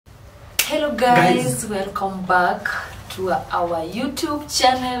Hello guys, welcome back to our YouTube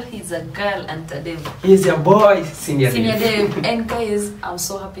channel. He's a girl and Dev. He's your boy, Senior Dev. And guys, I'm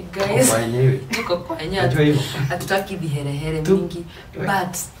so happy guys. Tuko kwa wenyewe. Hatutaki viherehere mingi.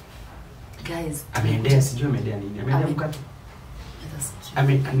 But guys, ameendea sijui ameendea nini? Ameendea mkate.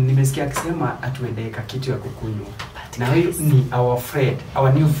 Nimesikia akisema atuendeka kitu ya kukunywa. Na huyu ni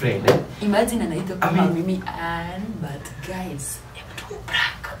our new friend. Imagine anaitwa kama mimi but guys,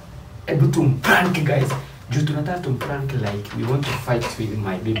 able to prank guys. Juu tunataka tumprank like we want to fight with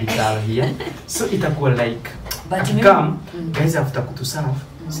my baby girl here. So itakuwa like but come guys after kutuserve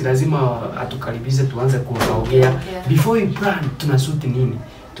si lazima atukaribishe tuanze kuongea. Before we prank tunashoot nini?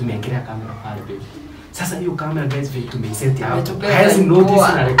 Tumeangalia kamera pale baby. Sasa hiyo kamera guys vile tumeset hapo. Has notice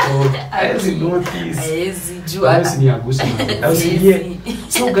na record. Has notice. Jua ni agusi.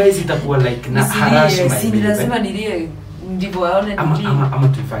 So guys itakuwa like na harassment. Si lazima nilie ndivyo aone nini. Ama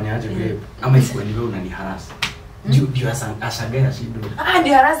tuifanyaje babe? Ama ikuwe ni wewe unaniharasa. Juu asagaya shido. Ni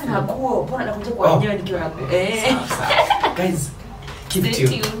harasi na kuo. Mbona nakuja kwa wenyewe nikiwa na guys keep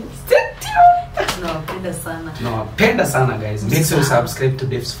tuned. Tunawapenda sana guys. Make sure you subscribe to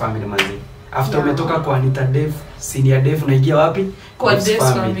Dev's family manzi. After umetoka kwa Anita Dev, Senior Dev unaingia wapi? Kwa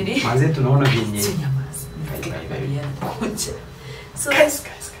Dev's family. Manzi tunaona vyenye. So guys.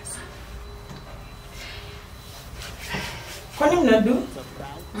 Kwani mnadu?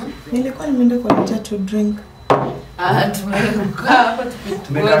 Nilikuwa nimeenda kwa Anita to drink.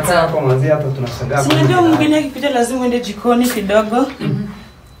 Tumekaa hapa manzi hapa tunashangaa. Si ndio mwingine akipita lazima uende jikoni kidogo.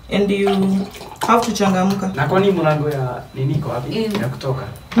 And you have to changamka. Na kwani mlango ya nini iko wapi? Ya kutoka.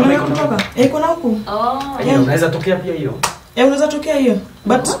 Mlango kutoka? Iko na huko. Unaweza tokea pia hiyo. Unaweza tokea hiyo.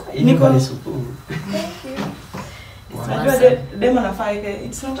 But niko ni supu. Najua dema nafaa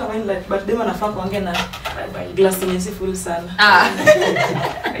it's not a wine life but dema nafaa kuongea na glass yenye si full sana.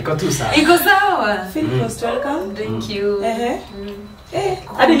 Iko tu sawa. Iko sawa. Feel most welcome. Thank you.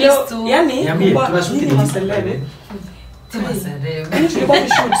 Hadi leo yani tunashuti ni maselele. Tulikuwa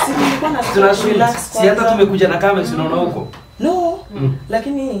kushoot, si nilikuwa na relax. Si hata tumekuja na kamera tunaona huko. No.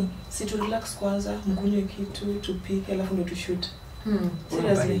 Lakini si tu relax kwanza, mkunywe kitu, tupike alafu ndo tushoot.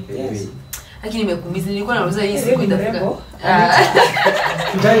 Seriously. Yes. Lakini nimekumiza nilikuwa nauliza hii siku itafika.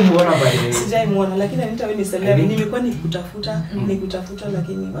 Sijaimuona by Sijaimuona lakini Anita wewe ni celeb. Nimekuwa nikutafuta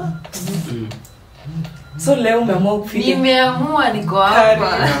lakini so leo umeamua kufika. Nimeamua niko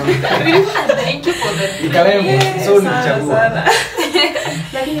hapa. Thank you for that. Nikalemo so nichagua.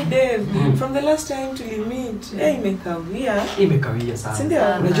 Lakini Dave, from the last time tulimeet, imekawia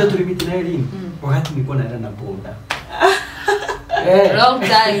sana. Unajua tulimeet na Elin wakati nilikuwa naenda na boda. Long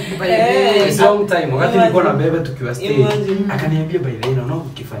time by the way. Long time. Wakati nilikuwa na bebe tukiwa stage. Akaniambia by the way naona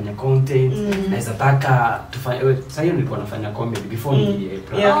ukifanya content naweza taka tufanye. Sasa hiyo nilikuwa nafanya comedy before ni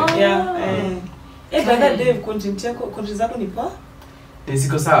brother Dave, content zako ni poa?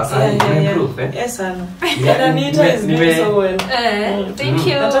 Ziko sawa sana. Improve Yes sana. Anita is doing so well. Thank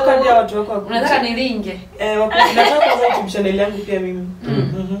you. Nataka ndio watu wako unataka nilinge. Nataka kwanza YouTube channel yangu pia mimi.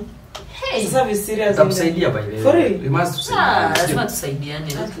 Sasa vi serious tutasaidia by the way. We must tusaidia. Lazima tusaidiane.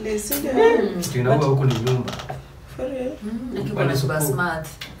 At least ndio. Tunaomba huko ni nyumba. For real. Akipanda super smart.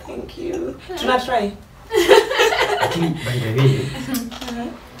 Thank you. Tuna try. Lakini by the way.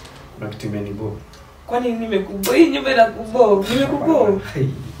 Na kitu imenibo. Kwani nimekubo? Hii nyumba inakubo. Nimekubo.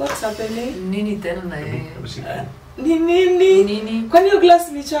 What's happening? Nini tena na yeye? Nini? Kwani hiyo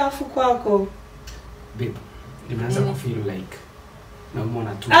glass ni chafu kwako? Babe, nimeanza kufeel like naumwa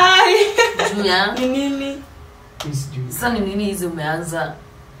tu. Juya. Nini? Sasa ni nini hizi umeanza?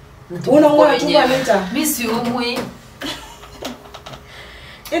 Unaumwa tu Anita. Mimi si umwi.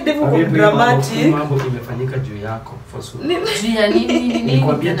 Devo kwa dramatic. Mambo imefanyika juu yako for sure. Juu ya nini?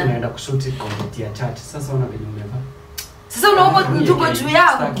 Nikwambia tunaenda kushoot content ya church. Sasa una vile umevaa. Sasa unaomba tuko juu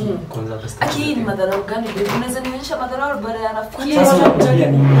yako. Akini ni madharau gani babe? Unaweza nionyesha madharau baada ya rafiki. Sasa unakuja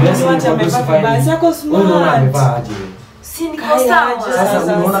ni watu amevaa basi yako smart. Unaona amevaa aje? Si niko sawa. Sasa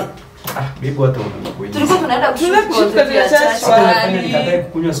unaona bibi watu wanakuja. Tulikuwa tunaenda kushoot kwa church. Nikataka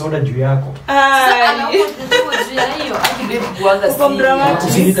kukunywa soda juu yako. Sasa anaomba juu ya hiyo. Aki babe kuanga si. Dramatic.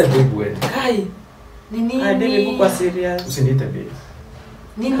 Usiniite babe wewe. Nini? Babe kwa serious. Usiniite babe.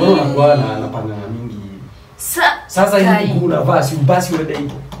 Nini? Unakuwa na pangana mingi. Sasa hivi unavaa si basi wewe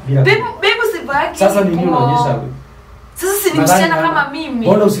hivyo. Babe usivaki. Sasa nini unaonyesha wewe? Sasa si ni msichana kama mimi.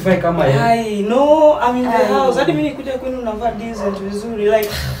 Mbona usifae kama yeye? No, I'm in the house. Hadi mimi nikuja kwenu unavaa decent vizuri. Like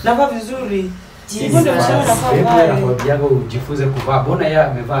navaa vizuri. Hivyo ndio msichana anafaa. Kwa yako ujifunze kuvaa. Mbona yeye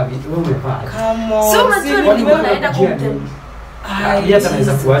amevaa vitu wewe umevaa? Come on. So unajua nilikuwa naenda Hii hata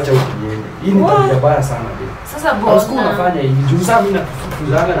naweza kuacha ukiende. Hii ni tabia mbaya sana babe. Sasa bwana unafanya hivi. Juu sasa mimi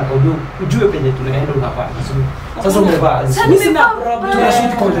nakufuzanga na kwambia ujue penye tunaenda unafanya vizuri. Sasa umevaa. Mimi sina problem.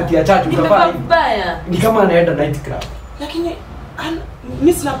 Tunashoot content ya chachu utafanya hivi. Ni kama anaenda night club. Lakini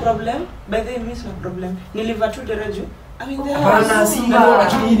mimi sina problem. By the way mimi sina problem. Niliva tu derejo. Hapana sina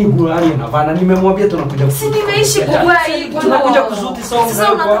lakini hii ni gurani anavana. Nimemwambia tunakuja. Si nimeishi kwa hii. Tunakuja kuzuti song na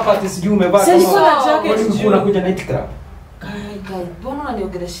kwa hapa sijui umevaa kama unakuja night club. Mbona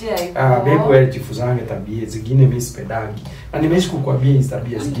unaniongeleshea hivi? Babe wewe jifuzange tabia zingine mimi sipedangi. Na nimeishi kukwambia hizi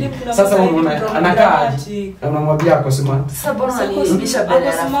tabia zingine. Sasa unaona anakaa aje? Na unamwambia kwa smart. Sasa mbona unaniibisha mbele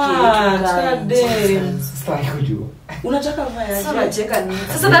ya rafiki? Sitaki kujua. Unataka vaya aje? Sasa unacheka nini?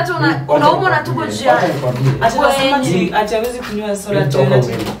 Sasa datu unauma na tuko jia. Ati hawezi kunywa soda tena.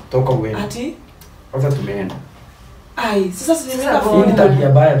 Toka uende. Ati? Sasa tumeenda. Ai, sasa simeka kwa hii tabia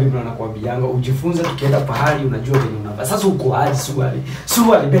baya bibi anakuambianga ujifunze tukienda pahali unajua venye unavaa. Sasa uko aje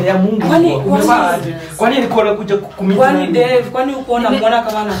suali mbele ya Mungu umevaa aje? Kwani alikuwa anakuja kukumiti? Kwani Dave, kwani uko unamuona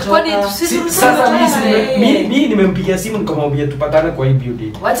kama anatoka? Kwani sasa mimi nimempigia simu nikamwambia tupatane kwa hii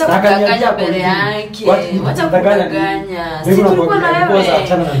beauty. Wacha kudanganya mbele yake. Wacha kudanganya. Sisi tulikuwa na wewe.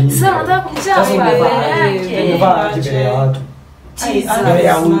 Sasa unataka kuchapa mbele yake. Umevaa aje mbele ya watu?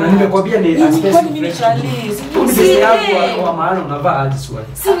 Nimekwambia ni kwani mimi chali si yangu wa maana unavaa hadi swali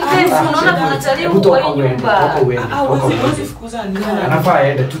si unaona kuna chali huko nyumba huwezi fukuza nini anafaa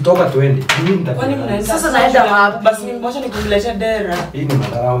aende tutoka tuende kwani mnaenda sasa naenda wapi basi mwacha nikumletea dera hii ni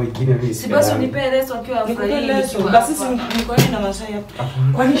madharau wengine mimi si basi unipe leso akiwa afraid basi si niko na masai hapa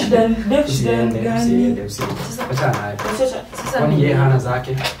kwani shida gani sasa acha naye sasa kwani yeye hana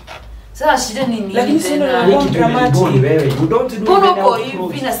zake sasa shida nini? Lakini sio dramatic wewe. You don't do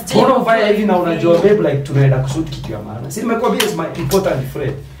it. Mbona ufanya hivi na unajua babe like tunaenda kushoot kitu ya maana. Si nimekuambia is my important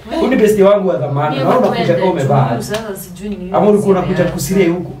friend. Uni bestie wangu wa dhamana. Na unakuja kama umevaa. Sasa sijui nini. Ama ulikuwa unakuja kusiria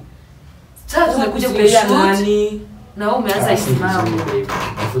huko. Sasa tunakuja kulia nani? Na wewe umeanza isimamo.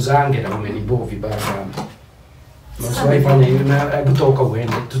 Mfuzange na umenibo vibaya sana. Mswai fanya hivi na hebu toka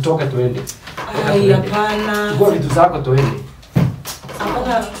uende. Tutoka tuende. Ai hapana. Chukua vitu zako tuende.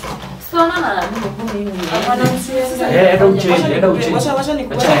 Hapana. Sona na mimi. Hapana msiende. Enda ucheze. Wacha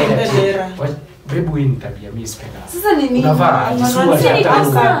nikupe dera. Bebu hii ni tabia mimi sipenda. Sasa ni nini? Unavaa jisua ya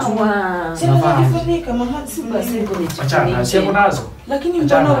tangu. Sasa nifunika mama si basi iko ni. Achana, si hapo nazo. Lakini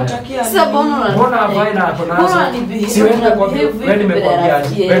mbona utakia? Sasa mbona hapa na hapo nazo? Si wewe nimekwambia,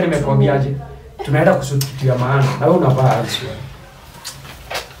 wewe nimekwambiaje? Tunaenda kusudi kitu ya maana. Na wewe unavaa aje?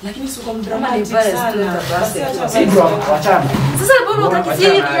 Lakini sio dramatic sana. Si drama, achana. Sasa mbona utaki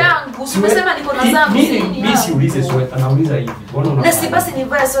siri yangu? Umesema niko na zangu siri. Mimi siulize sweta, nauliza hivi. Mbona unavaa? Na si basi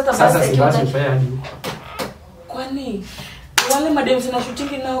nivae sweta basi. Sasa si basi ufanye hadi. Kwani wale madem sina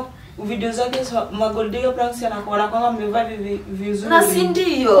shooting nao video zake magoldiga pranks anakuwa kwamba amevaa vizuri. Na si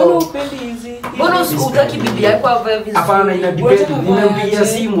ndio. Mbona upendi hizi? Mbona usitaki bibi yako avae vizuri? Hapana, ina debate. Nimempigia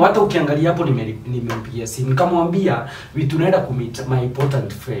simu hata ukiangalia hapo nimempigia simu. Nikamwambia tunaenda kumit my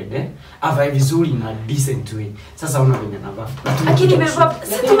important friend avae vizuri na decent way. Sasa una venye anavaa. Lakini nimevaa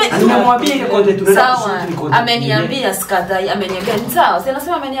nimemwambia ile kote tunaenda kushoot. Ameniambia skatai, ameniambia ni sawa. Sasa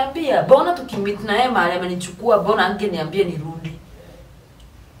nasema ameniambia, bona tukimit na yeye mahali amenichukua, bona angeniambia nirudi.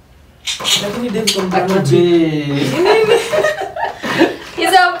 Lakini Dave kwa dramatic.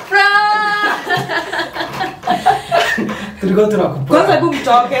 He's a prank. Tulikuwa tunakupa. Kwanza hebu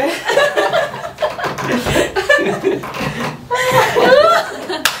mtoke.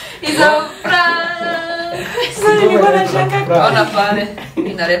 He's a prank. Sasa nilikuwa shaka. Ona pale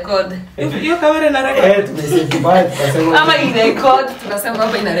ina record. Hiyo kamera ina record. Tumesema kibaya tukasema. Ama ina record, tunasema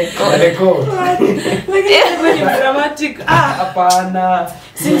hapa ina record. Record. Lakini ni dramatic. Hapana.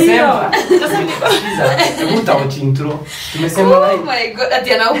 Tumesema. Sasa nikuuliza, hebu utaochi intro. Tumesema like. Oh my god,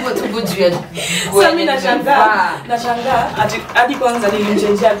 ati anaomba tubuju ya. Sasa mimi nashangaa ati hadi kwanza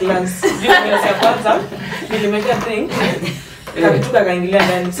nilimchangia glance. Ndio ya kwanza nilimwekea thing. Kakituka kaingilia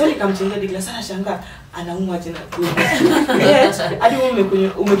ndani. So nikamchangia glance sana shangaa anaumwa tena. Hadi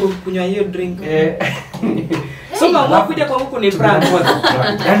umekunywa hiyo drink. So mama kuja kwa huku ni prank.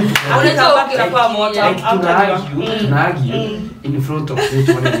 Yaani unataka kutapa moto tunaagie in front of each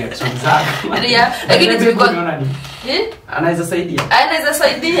one of your lakini tulikuwa anaweza saidia. Anaweza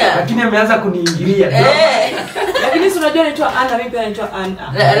saidia. Lakini ameanza kuniingilia. Lakini si unajua anaitwa Anna, mimi pia naitwa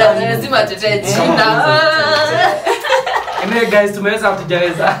Anna. Lazima tutetee china. Anyway guys, tumeweza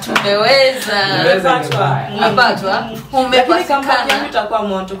hatujaweza. Tumeweza. Umepatwa. Umepatikana. Itakuwa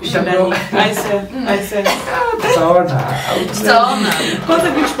moto kushindana. I say. Tutaona.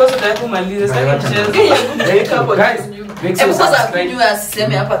 Kwanza kitu kwanza ndio kumaliza sasa mchezo. Guys, Make sure subscribe. Kujua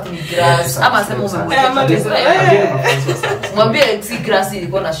aseme hapa ni grass ama aseme mwambie si grass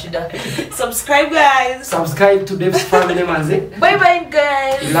ilikuwa na shida. Subscribe guys. Subscribe to Dev's family manze. Bye bye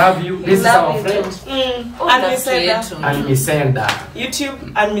guys. Love you. This is our friend. And Misenda. YouTube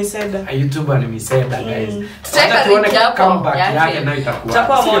and Misenda. YouTube and Misenda guys. Tutaka link hapo. Comeback yake na itakuwa.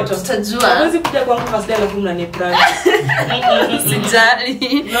 Chakua moto. Tutajua. Huwezi kuja kwangu first day alafu mnani prank.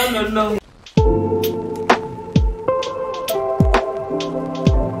 Sijali. No.